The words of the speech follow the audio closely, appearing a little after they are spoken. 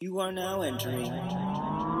You are now entering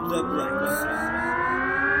the bright side.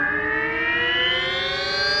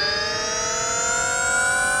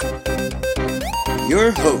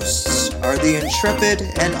 Your hosts are the intrepid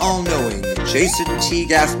and all-knowing Jason T.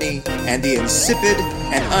 Gaffney and the insipid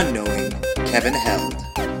and unknowing Kevin Held.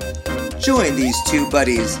 Join these two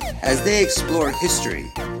buddies as they explore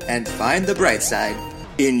history and find the bright side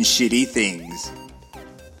in shitty things.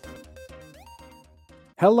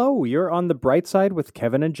 Hello, you're on The Bright Side with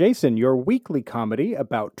Kevin and Jason, your weekly comedy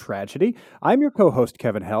about tragedy. I'm your co-host,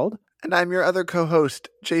 Kevin Held. And I'm your other co-host,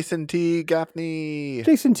 Jason T. Gaffney.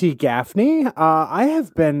 Jason T. Gaffney. I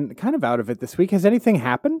have been kind of out of it this week. Has anything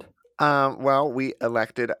happened? Well, we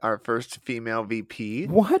elected our first female VP.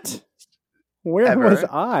 What? Where was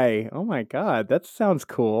I? Oh my God, that sounds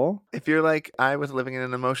cool. If you're like, I was living in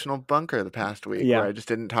an emotional bunker the past week where I just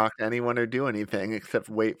didn't talk to anyone or do anything except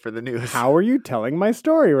wait for the news. How are you telling my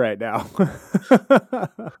story right now?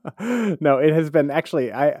 No, it has been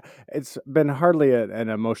actually, it's been hardly an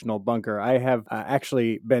emotional bunker. I have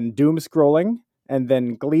actually been doom scrolling and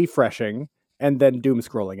then glee freshing and then doom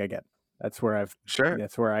scrolling again. That's where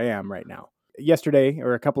that's where I am right now. Yesterday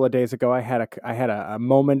or a couple of days ago, I had a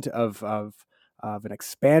moment of an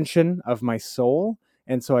expansion of my soul.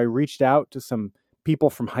 And so I reached out to some people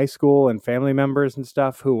from high school and family members and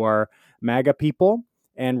stuff who are MAGA people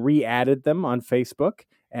and re-added them on Facebook.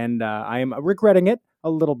 And I am regretting it a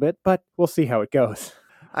little bit, but we'll see how it goes.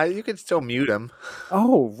 You can still mute them.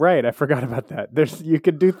 Oh, right. I forgot about that. You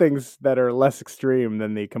could do things that are less extreme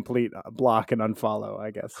than the complete block and unfollow,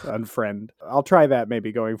 I guess, unfriend. I'll try that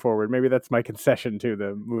maybe going forward. Maybe that's my concession to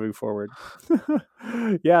the moving forward.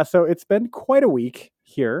 Yeah, so it's been quite a week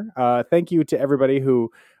here. Thank you to everybody who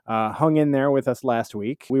hung in there with us last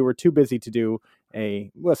week. We were too busy to do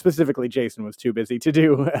specifically Jason was too busy to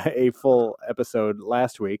do a full episode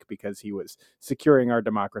last week because he was securing our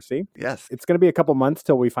democracy. Yes. It's going to be a couple months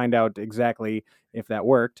till we find out exactly if that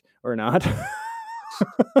worked or not.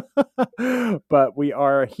 But we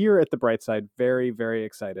are here at the Bright Side very, very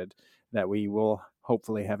excited that we will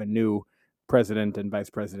hopefully have a new president and vice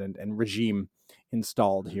president and regime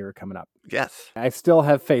installed here coming up. Yes. I still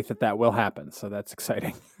have faith that will happen, so that's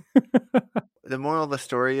exciting. The moral of the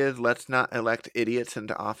story is let's not elect idiots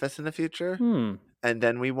into office in the future. And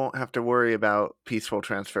then we won't have to worry about peaceful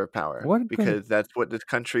transfer of power. Because that's what this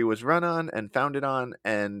country was run on and founded on.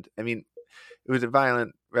 And I mean, it was a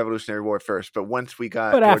violent revolutionary war first, but once we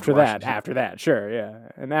got after that, sure, yeah.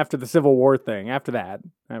 And after the Civil War thing, after that,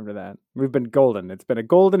 we've been golden. It's been a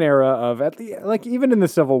golden era of, at least, like, even in the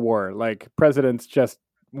Civil War, like, presidents just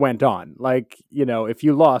went on. Like, you know, if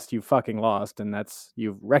you lost, you fucking lost, and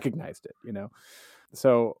you've recognized it, you know.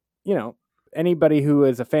 So, you know, anybody who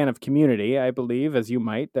is a fan of Community, I believe, as you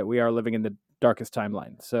might, that we are living in the darkest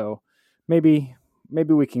timeline. So maybe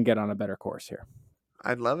we can get on a better course here.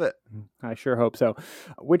 I'd love it. I sure hope so.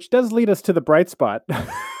 Which does lead us to the bright spot.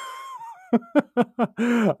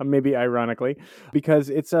 Maybe ironically, because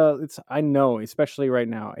it's I know, especially right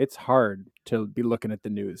now, it's hard to be looking at the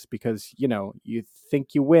news because, you know, you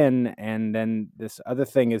think you win and then this other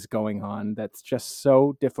thing is going on that's just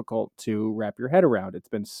so difficult to wrap your head around. It's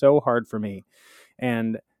been so hard for me.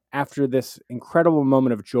 And after this incredible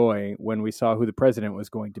moment of joy when we saw who the president was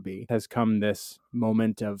going to be, has come this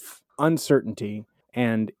moment of uncertainty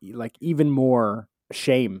and like even more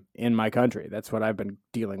shame in my country. That's what I've been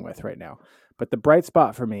dealing with right now. But the bright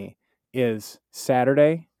spot for me is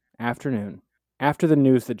Saturday afternoon, after the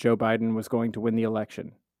news that Joe Biden was going to win the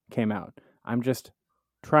election came out. I'm just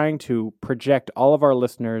trying to project all of our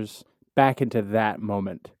listeners back into that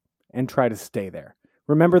moment and try to stay there.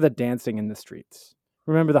 Remember the dancing in the streets.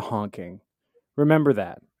 Remember the honking. Remember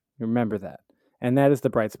that. Remember that. And that is the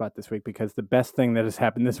bright spot this week because the best thing that has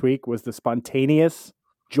happened this week was the spontaneous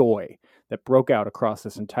joy that broke out across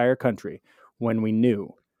this entire country when we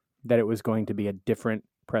knew that it was going to be a different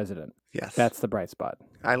president. Yes. That's the bright spot.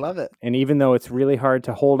 I love it. And even though it's really hard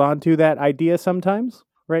to hold on to that idea sometimes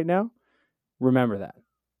right now, remember that.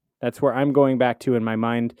 That's where I'm going back to in my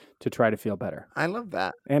mind to try to feel better. I love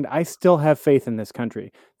that. And I still have faith in this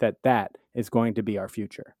country that is going to be our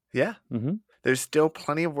future. Yeah. Mm-hmm. There's still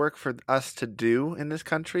plenty of work for us to do in this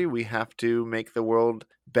country. We have to make the world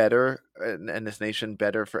better and this nation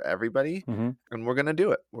better for everybody. Mm-hmm. And we're going to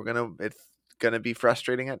do it. It's going to be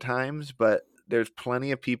frustrating at times, but there's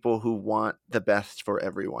plenty of people who want the best for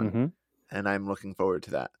everyone. Mm-hmm. And I'm looking forward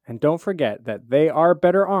to that. And don't forget that they are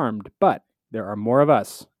better armed, but there are more of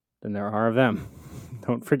us than there are of them.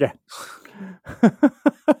 Don't forget.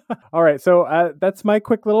 All right, so that's my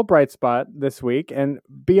quick little bright spot this week. And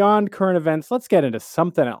beyond current events, let's get into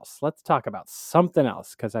something else. Let's talk about something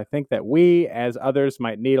else, because I think that we, as others,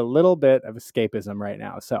 might need a little bit of escapism right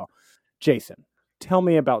now. So, Jason, tell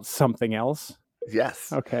me about something else.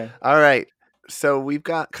 Yes. Okay. All right. So we've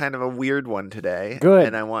got kind of a weird one today. Good.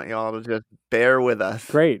 And I want y'all to just bear with us.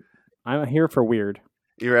 Great. I'm here for weird.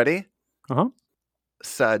 You ready? Uh-huh.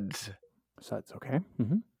 Suds. Suds, okay.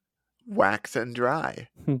 Mm-hmm. Wax and dry.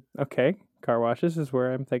 Okay. Car washes is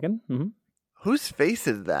where I'm thinking. Mm-hmm. Whose face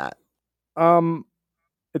is that?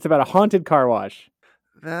 It's about a haunted car wash.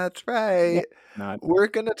 That's right. Yeah, we're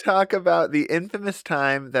going to talk about the infamous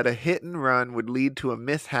time that a hit and run would lead to a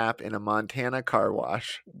mishap in a Montana car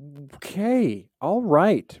wash. Okay. All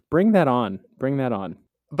right. Bring that on.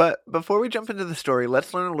 But before we jump into the story,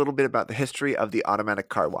 let's learn a little bit about the history of the automatic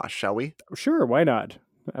car wash, shall we? Sure. Why not?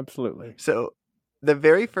 Absolutely. So, the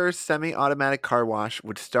very first semi-automatic car wash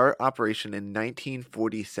would start operation in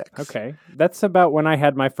 1946. Okay. That's about when I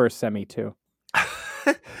had my first semi, too.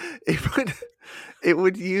 It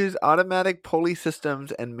would use automatic pulley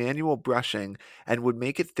systems and manual brushing and would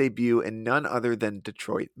make its debut in none other than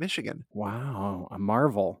Detroit, Michigan. Wow, a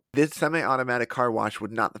marvel. This semi-automatic car wash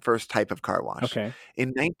was not the first type of car wash. Okay. In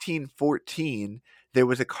 1914, there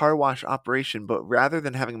was a car wash operation, but rather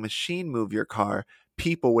than having a machine move your car,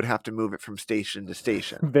 people would have to move it from station to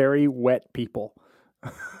station. Very wet people.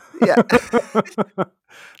 Yeah.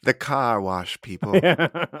 The car wash people. Yeah.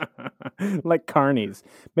 Like carnies.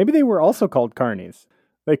 Maybe they were also called carnies.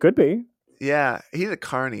 They could be. Yeah, he's a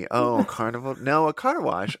carny. Oh, carnival. No, a car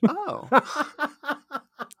wash. Oh.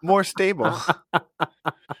 More stable.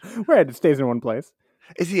 Right, it stays in one place.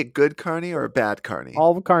 Is he a good carny or a bad carny?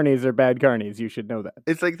 All carnies are bad carnies. You should know that.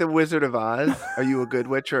 It's like the Wizard of Oz. Are you a good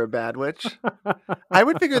witch or a bad witch? I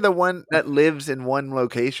would figure the one that lives in one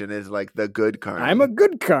location is like the good carny. I'm a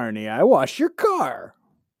good carny. I wash your car.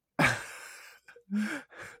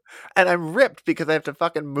 And I'm ripped because I have to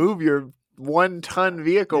fucking move your 1-ton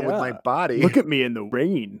vehicle with my body. Look at me in the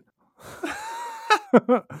rain.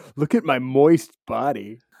 Look at my moist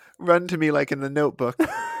body. Run to me like in The Notebook.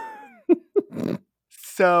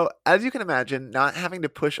 So, as you can imagine, not having to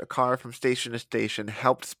push a car from station to station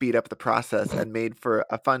helped speed up the process and made for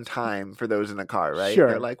a fun time for those in the car, right? Sure.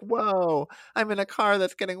 They're like, whoa, I'm in a car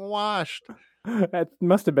that's getting washed. That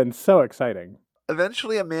must have been so exciting.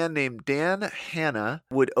 Eventually, a man named Dan Hanna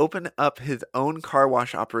would open up his own car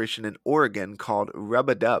wash operation in Oregon called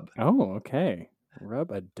Rub-a-Dub. Oh, okay.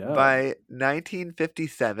 Rub-a-dub. By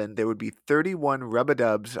 1957, there would be 31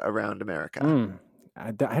 Rub-a-Dubs around America.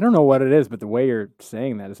 I don't know what it is, but the way you're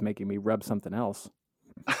saying that is making me rub something else.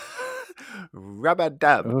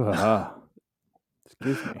 Rub-a-dub.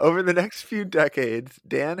 Excuse me. Over the next few decades,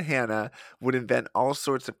 Dan Hanna would invent all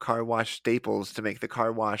sorts of car wash staples to make the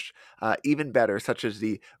car wash even better, such as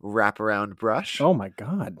the wraparound brush. Oh my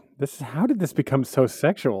God. How did this become so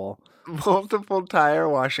sexual? Multiple tire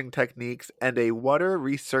washing techniques and a water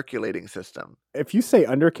recirculating system. If you say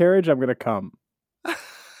undercarriage, I'm going to come.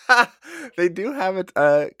 They do have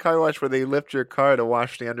a car wash where they lift your car to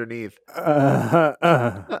wash the underneath.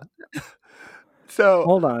 So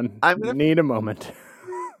hold on. Need a moment.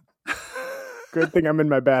 Good thing I'm in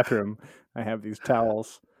my bathroom. I have these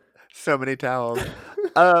towels. So many towels.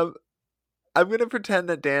 I'm going to pretend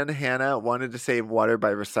that Dan Hanna wanted to save water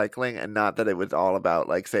by recycling and not that it was all about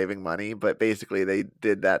like saving money, but basically they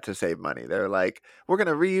did that to save money. They're like, we're going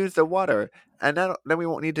to reuse the water and then we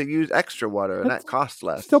won't need to use extra water and that costs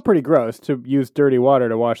less. Still pretty gross to use dirty water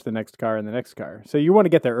to wash the next car and the next car. So you want to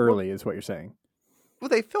get there early is what you're saying. Well,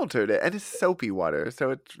 they filtered it, and it's soapy water, so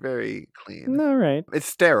it's very clean. All right. It's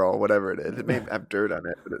sterile, whatever it is. It may have dirt on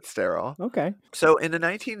it, but it's sterile. Okay. So in the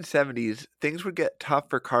 1970s, things would get tough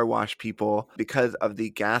for car wash people because of the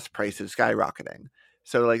gas prices skyrocketing.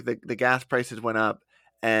 So like the gas prices went up,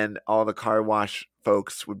 and all the car wash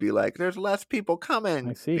folks would be like, there's less people coming.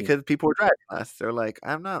 I see. Because people were driving less. They're like,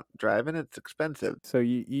 I'm not driving. It's expensive. So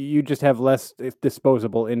you just have less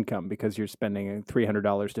disposable income because you're spending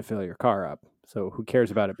 $300 to fill your car up. So who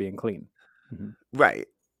cares about it being clean? Mm-hmm. Right.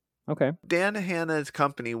 Okay. Dan Hanna's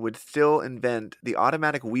company would still invent the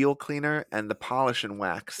automatic wheel cleaner and the polish and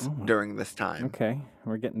wax during this time. Okay.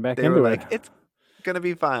 We're getting back into it. They were like, it's going to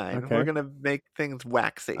be fine. Okay. We're going to make things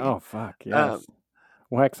waxy. Oh, fuck. Yes.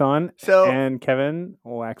 Wax on and Kevin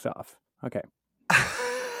wax off. Okay.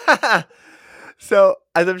 So,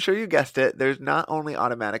 as I'm sure you guessed it, there's not only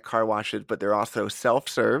automatic car washes, but they're also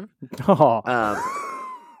self-serve. Oh.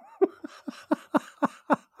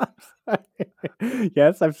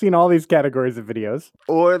 Yes, I've seen all these categories of videos.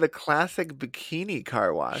 Or the classic bikini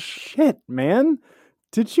car wash. Shit, man.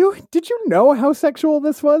 Did you know how sexual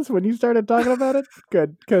this was when you started talking about it?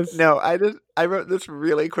 Good, because No, I wrote this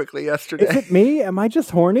really quickly yesterday. Is it me? Am I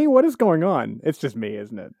just horny? What is going on? It's just me,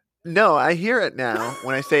 isn't it? No, I hear it now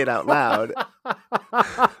when I say it out loud.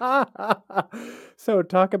 So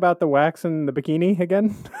talk about the wax and the bikini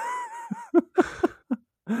again.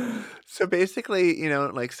 So basically,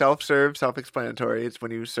 like self-serve, self-explanatory. It's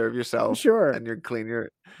when you serve yourself, sure, and you're clean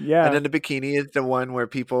your. Yeah. And then the bikini is the one where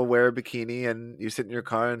people wear a bikini and you sit in your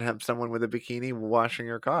car and have someone with a bikini washing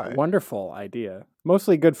your car. Wonderful idea.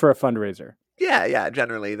 Mostly good for a fundraiser. Yeah.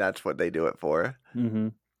 Generally, that's what they do it for. Mm-hmm.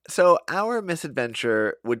 So our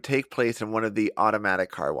misadventure would take place in one of the automatic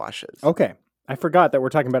car washes. Okay. I forgot that we're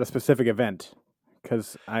talking about a specific event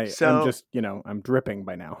because I'm just, I'm dripping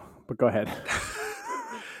by now. But go ahead.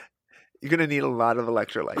 You're going to need a lot of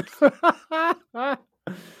electrolytes.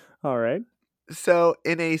 All right. So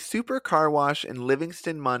in a super car wash in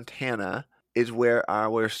Livingston, Montana is where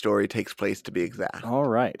our story takes place, to be exact. All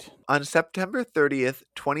right. On September 30th,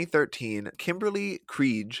 2013, Kimberly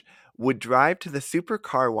Kriege would drive to the super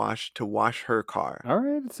car wash to wash her car. All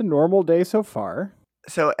right. It's a normal day so far.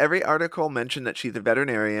 So every article mentioned that she's a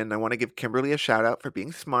veterinarian. I want to give Kimberly a shout out for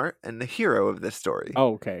being smart and the hero of this story.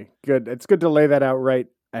 Oh, okay. Good. It's good to lay that out right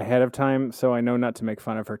ahead of time so I know not to make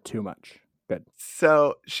fun of her too much. Good.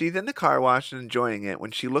 So she's in the car wash and enjoying it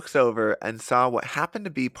when she looks over and saw what happened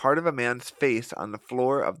to be part of a man's face on the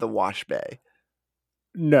floor of the wash bay.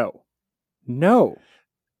 No.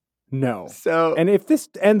 So, and if this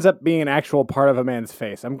ends up being an actual part of a man's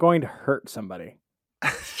face, I'm going to hurt somebody.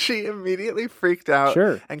 She immediately freaked out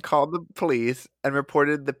and called the police and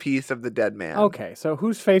reported the piece of the dead man. Okay, so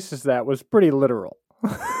whose face is that was pretty literal.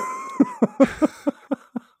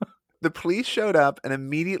 The police showed up and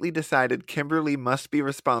immediately decided Kimberly must be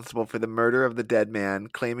responsible for the murder of the dead man,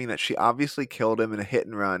 claiming that she obviously killed him in a hit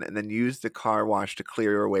and run and then used the car wash to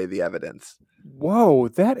clear away the evidence. Whoa,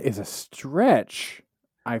 that is a stretch,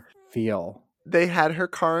 I feel. They had her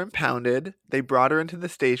car impounded. They brought her into the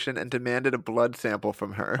station and demanded a blood sample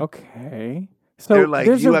from her. Okay. So they're like,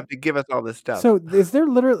 you have to give us all this stuff. So is there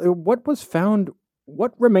literally, what was found,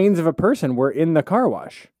 what remains of a person were in the car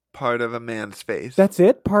wash? Part of a man's face. That's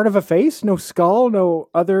it? Part of a face? No skull? No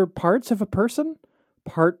other parts of a person?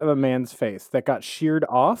 Part of a man's face that got sheared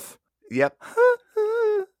off? Yep.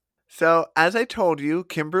 So, as I told you,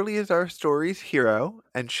 Kimberly is our story's hero,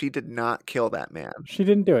 and she did not kill that man. She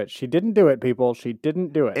didn't do it. She didn't do it, people. She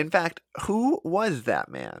didn't do it. In fact, who was that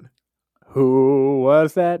man? Who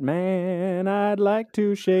was that man? I'd like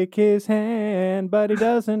to shake his hand, but he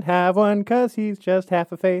doesn't have one because he's just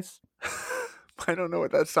half a face. I don't know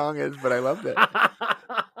what that song is, but I loved it.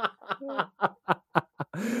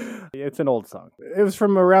 It's an old song. It was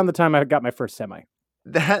from around the time I got my first semi.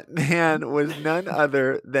 That man was none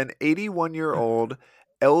other than 81-year-old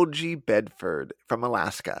L.G. Bedford from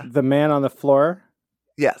Alaska. The man on the floor?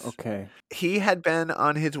 Yes. Okay. He had been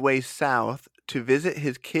on his way south to visit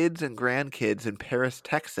his kids and grandkids in Paris,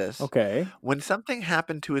 Texas. Okay. When something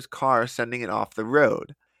happened to his car, sending it off the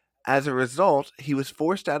road. As a result, he was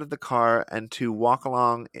forced out of the car and to walk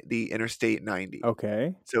along the Interstate 90.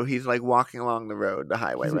 Okay. So he's like walking along the road, the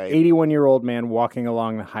highway, he's right? An 81-year-old man walking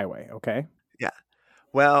along the highway. Okay. Yeah.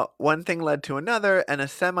 Well, one thing led to another, and a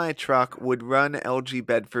semi-truck would run L.G.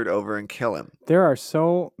 Bedford over and kill him. There are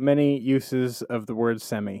so many uses of the word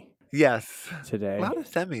semi. Yes. Today. A lot of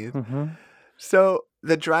semis. Mm-hmm. So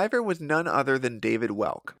the driver was none other than David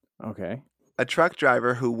Welk. Okay. A truck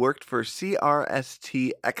driver who worked for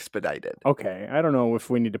CRST Expedited. Okay, I don't know if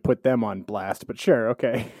we need to put them on blast, but sure,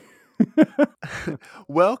 okay.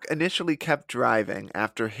 Welk initially kept driving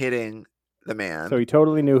after hitting the man. So he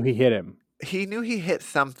totally knew he hit him. He knew he hit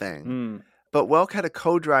something, but Welk had a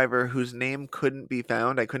co-driver whose name couldn't be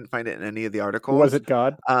found. I couldn't find it in any of the articles. Was it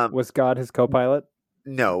God? Was God his co-pilot?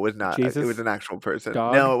 No, it was not. Jesus? It was an actual person.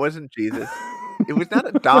 Dog? No, it wasn't Jesus. It was not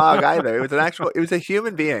a dog either. It was a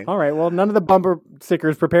human being. All right. Well, none of the bumper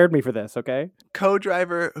stickers prepared me for this, okay?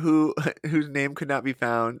 Co-driver whose name could not be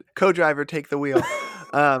found. Co-driver, take the wheel.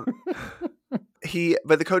 But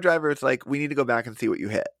the co-driver is like, we need to go back and see what you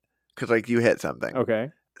hit. Because, like, you hit something. Okay.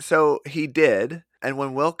 So he did. And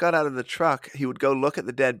when Wilk got out of the truck, he would go look at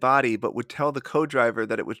the dead body, but would tell the co-driver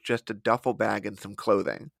that it was just a duffel bag and some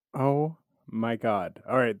clothing. Oh, my God.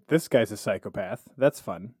 All right. This guy's a psychopath. That's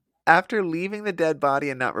fun. After leaving the dead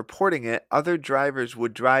body and not reporting it, other drivers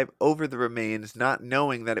would drive over the remains not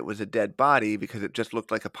knowing that it was a dead body because it just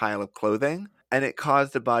looked like a pile of clothing, and it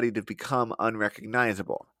caused the body to become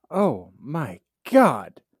unrecognizable. Oh, my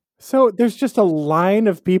God. So there's just a line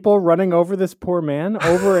of people running over this poor man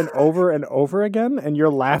over and over and over again, and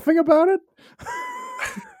you're laughing about it?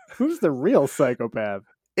 Who's the real psychopath?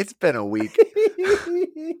 It's been a week.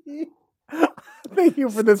 Thank you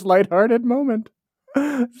for this lighthearted moment.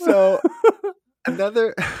 So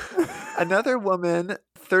another woman,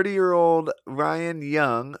 30-year-old Ryan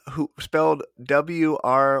Young, who spelled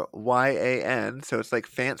Wryan, so it's like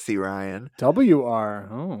fancy Ryan.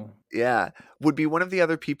 WR. Oh. Yeah, would be one of the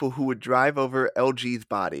other people who would drive over LG's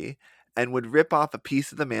body and would rip off a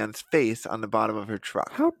piece of the man's face on the bottom of her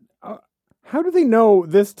truck. How do they know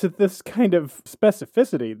this to this kind of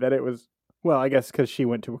specificity that it was? Well, I guess because she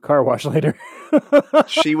went to a car wash later.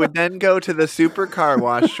 She would then go to the super car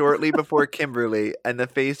wash shortly before Kimberly, and the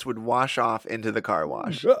face would wash off into the car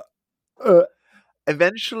wash.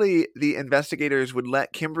 Eventually, the investigators would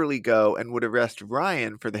let Kimberly go and would arrest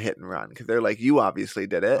Ryan for the hit and run because they're like, you obviously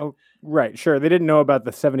did it. Oh, right, sure. They didn't know about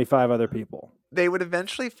the 75 other people. They would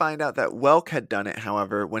eventually find out that Welk had done it,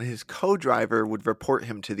 however, when his co-driver would report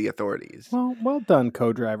him to the authorities. Well done,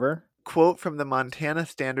 co-driver. Quote from the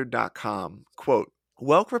MontanaStandard.com, quote,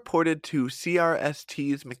 Welk reported to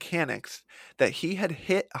CRST's mechanics that he had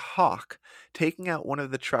hit a hawk, taking out one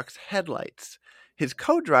of the truck's headlights. His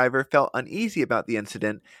co-driver felt uneasy about the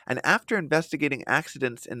incident, and after investigating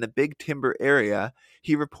accidents in the Big Timber area,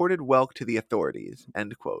 he reported Welk to the authorities,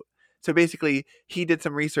 end quote. So basically, he did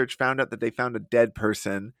some research, found out that they found a dead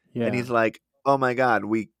person, and he's like, oh my God,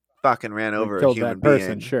 we fucking ran over a human that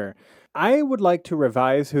person, being. Sure. I would like to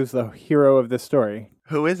revise who's the hero of this story.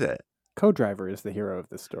 Who is it? Co-driver is the hero of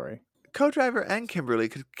this story. Co-driver and Kimberly,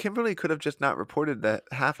 because Kimberly could have just not reported that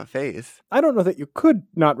half a face. I don't know that you could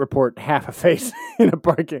not report half a face in a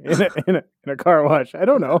parking in a car wash. I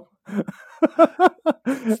don't know.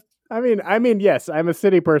 I mean, yes, I'm a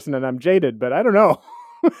city person and I'm jaded, but I don't know.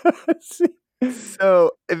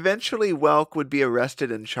 So eventually Welk would be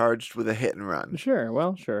arrested and charged with a hit and run. Sure.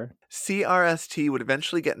 CRST would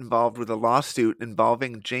eventually get involved with a lawsuit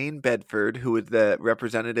involving Jane Bedford, who was the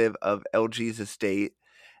representative of LG's estate,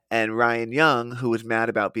 and Ryan Young, who was mad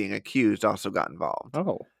about being accused, also got involved.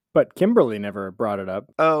 Oh, but Kimberly never brought it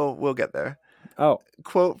up. Oh, we'll get there. Oh.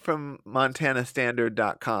 Quote from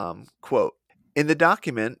MontanaStandard.com, quote, in the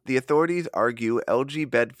document, the authorities argue LG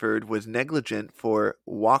Bedford was negligent for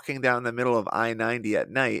walking down the middle of I-90 at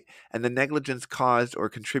night, and the negligence caused or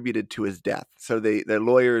contributed to his death. So the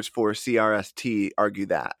lawyers for CRST argue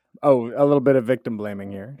that. Oh, a little bit of victim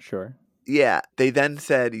blaming here, sure. Yeah. They then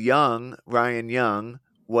said Ryan Young,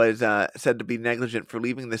 was said to be negligent for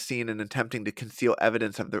leaving the scene and attempting to conceal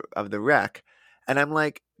evidence of the wreck. And I'm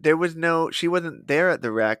like, she wasn't there at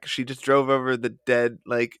the wreck. She just drove over the dead,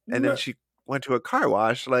 and then she went to a car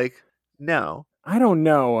wash. No. I don't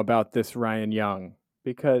know about this Ryan Young,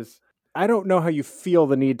 because I don't know how you feel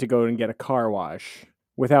the need to go and get a car wash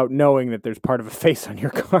without knowing that there's part of a face on your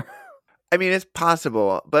car. I mean, it's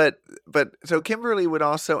possible, but so Kimberly would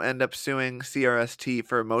also end up suing CRST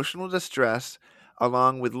for emotional distress,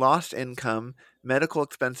 along with lost income, medical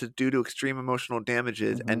expenses due to extreme emotional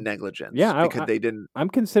damages, and negligence. Yeah, because they didn't. I'm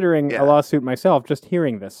considering a lawsuit myself just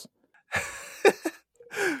hearing this.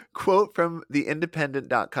 Quote from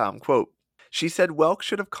theindependent.com, quote, she said Welk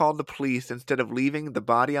should have called the police instead of leaving the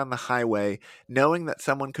body on the highway, knowing that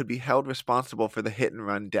someone could be held responsible for the hit and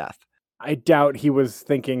run death. I doubt he was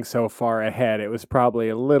thinking so far ahead. It was probably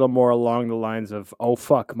a little more along the lines of, oh,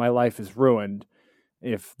 fuck, my life is ruined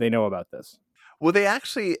if they know about this. Well, they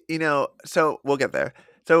actually, so we'll get there.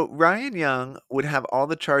 So Ryan Young would have all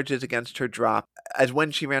the charges against her dropped, as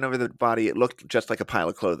when she ran over the body, it looked just like a pile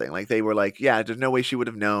of clothing. Like they were like, yeah, there's no way she would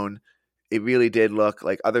have known. It really did look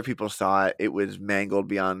like other people saw it. It was mangled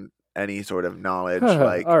beyond any sort of knowledge.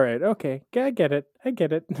 All right, okay. I get it.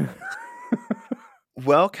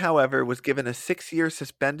 Welk, however, was given a 6-year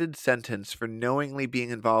suspended sentence for knowingly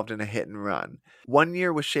being involved in a hit and run. 1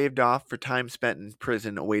 year was shaved off for time spent in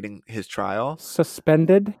prison awaiting his trial.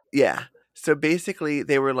 Suspended? Yeah. So basically,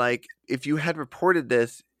 they were like, if you had reported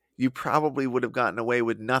this, you probably would have gotten away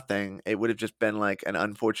with nothing. It would have just been like an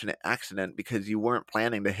unfortunate accident because you weren't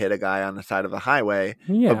planning to hit a guy on the side of the highway.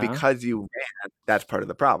 Yeah. But because you ran, that's part of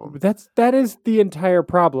the problem. That is the entire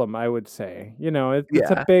problem, I would say.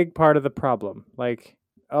 It's a big part of the problem. Like,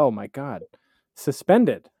 oh my God.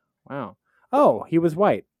 Suspended. Wow. Oh, he was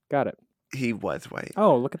white. Got it. He was white.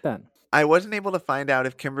 Oh, look at that. I wasn't able to find out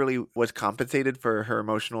if Kimberly was compensated for her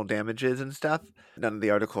emotional damages and stuff. None of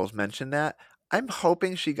the articles mentioned that. I'm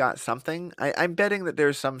hoping she got something. I'm betting that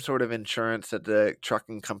there's some sort of insurance that the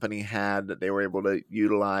trucking company had that they were able to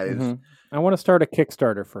utilize. Mm-hmm. I want to start a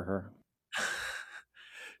Kickstarter for her.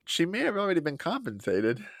 She may have already been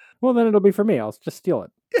compensated. Well, then it'll be for me. I'll just steal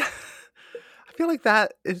it. I feel like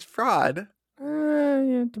that is fraud.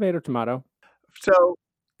 Yeah, tomato. So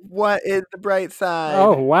What is the bright side?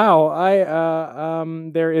 Oh, wow.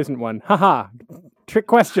 There isn't one. Haha. Trick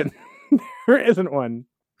question. There isn't one.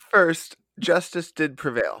 First, justice did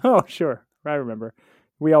prevail. Oh, sure. I remember.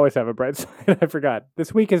 We always have a bright side. I forgot.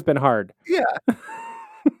 This week has been hard. Yeah.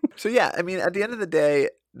 So, yeah, I mean, at the end of the day,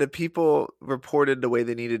 the people reported the way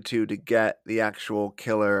they needed to get the actual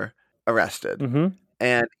killer arrested. Mm-hmm.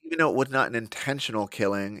 And even though it was not an intentional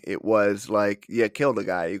killing, it was like, you killed a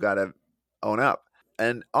guy. You got to own up.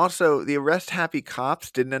 And also, the arrest-happy cops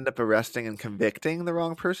didn't end up arresting and convicting the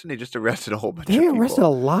wrong person. They just arrested a whole bunch of people. They arrested a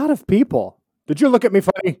lot of people. Did you look at me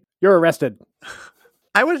funny? You're arrested.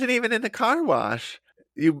 I wasn't even in the car wash.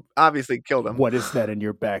 You obviously killed him. What is that in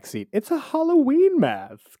your backseat? It's a Halloween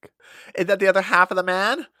mask. Is that the other half of the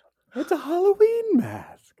man? It's a Halloween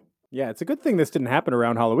mask. Yeah, it's a good thing this didn't happen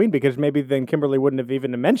around Halloween because maybe then Kimberly wouldn't have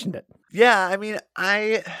even mentioned it. Yeah, I mean,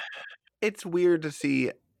 it's weird to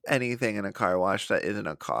see anything in a car wash that isn't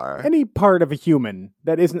a car. Any part of a human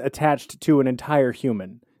that isn't attached to an entire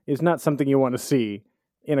human is not something you want to see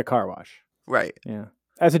in a car wash. Right. Yeah.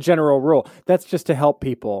 As a general rule, that's just to help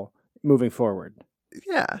people moving forward.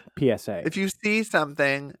 Yeah. PSA. If you see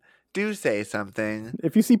something, do say something.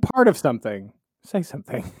 If you see part of something, say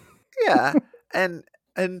something. Yeah. And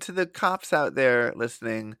to the cops out there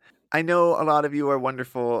listening, I know a lot of you are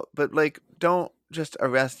wonderful, but like, don't just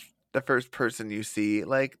arrest the first person you see.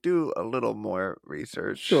 Like, do a little more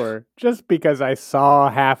research. Sure. Just because I saw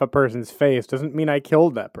half a person's face doesn't mean I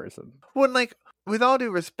killed that person. Well, like, with all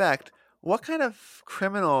due respect, what kind of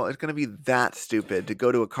criminal is going to be that stupid to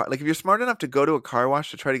go to a car? Like, if you're smart enough to go to a car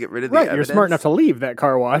wash to try to get rid of the evidence. Right, you're smart enough to leave that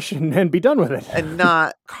car wash and be done with it. And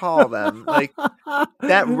not call them. Like,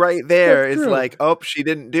 that right there is like, oh, she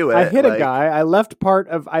didn't do it. I hit a guy. I left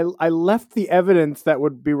I left the evidence that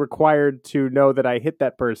would be required to know that I hit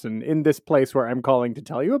that person in this place where I'm calling to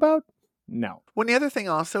tell you about. No. Well, the other thing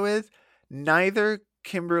also is neither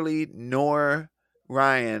Kimberly nor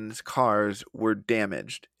Ryan's cars were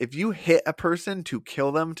damaged. If you hit a person to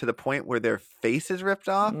kill them to the point where their face is ripped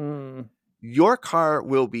off, your car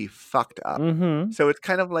will be fucked up. Mm-hmm. So it's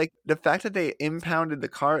kind of like the fact that they impounded the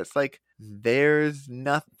car, it's like there's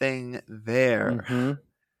nothing there. Mm-hmm.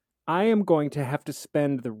 I am going to have to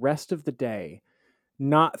spend the rest of the day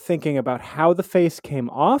not thinking about how the face came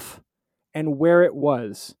off and where it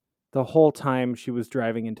was the whole time she was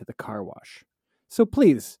driving into the car wash. So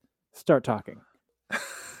please start talking.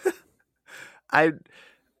 I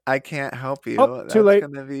can't help you. Oh, too late.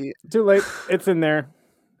 Too late. It's in there.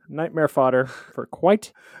 Nightmare fodder for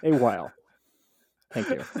quite a while.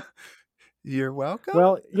 Thank you. You're welcome.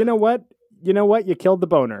 Well, you know what? You killed the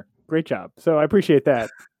boner. Great job. So I appreciate that.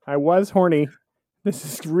 I was horny. This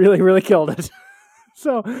has really, really killed it.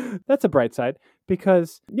 So that's a bright side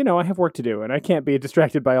because, I have work to do and I can't be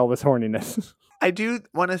distracted by all this horniness. I do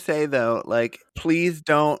want to say, though, like, please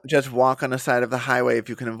don't just walk on the side of the highway if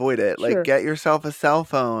you can avoid it. Sure. Like, get yourself a cell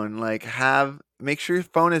phone. Like, make sure your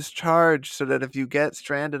phone is charged so that if you get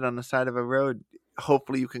stranded on the side of a road,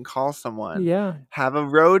 hopefully you can call someone. Yeah. Have a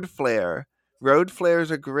road flare. Road flares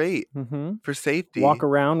are great for safety. Walk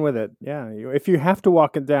around with it. Yeah. If you have to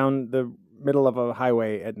walk it down the middle of a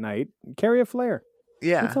highway at night, carry a flare.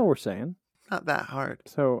 Yeah. That's all we're saying. Not that hard.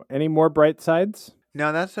 So, any more bright sides?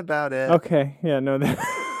 No, that's about it. Okay. Yeah, no.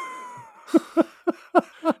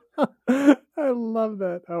 I love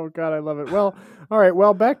that. Oh, God, I love it. Well, all right.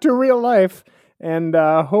 Well, back to real life. And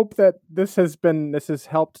hope that this has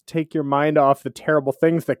helped take your mind off the terrible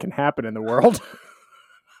things that can happen in the world.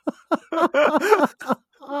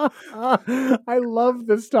 I love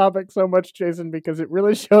this topic so much, Jason, because it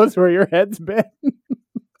really shows where your head's been.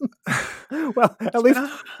 Well, at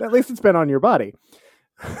least it's been on your body.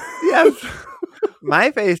 Yes.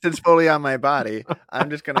 My face is fully on my body. I'm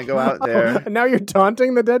just going to go out there. And now you're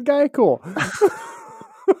taunting the dead guy? Cool.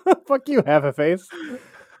 Fuck you, have a face.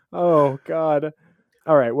 Oh, God.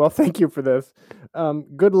 All right. Well, thank you for this.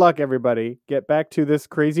 Good luck, everybody. Get back to this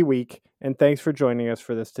crazy week. And thanks for joining us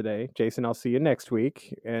for this today. Jason, I'll see you next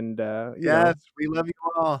week. And yes, we love you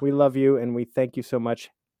all. We love you, and we thank you so much.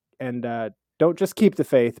 And don't just keep the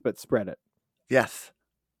faith, but spread it. Yes.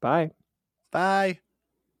 Bye. Bye.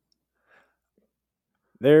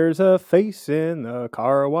 There's a face in the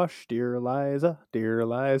car wash, dear Eliza, dear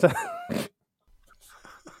Eliza.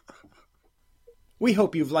 We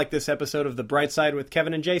hope you've liked this episode of The Bright Side with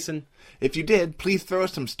Kevin and Jason. If you did, please throw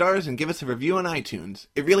us some stars and give us a review on iTunes.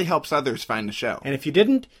 It really helps others find the show. And if you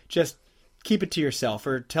didn't, just keep it to yourself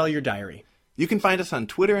or tell your diary. You can find us on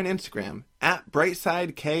Twitter and Instagram at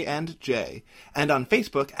BrightSideK&J and on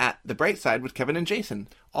Facebook at The Bright Side with Kevin and Jason.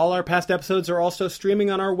 All our past episodes are also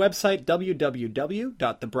streaming on our website,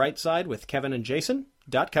 www.thebrightsidewithkevinandjason.com.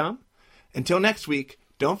 godliness.com. Until next week,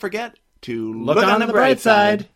 don't forget to look on the bright side.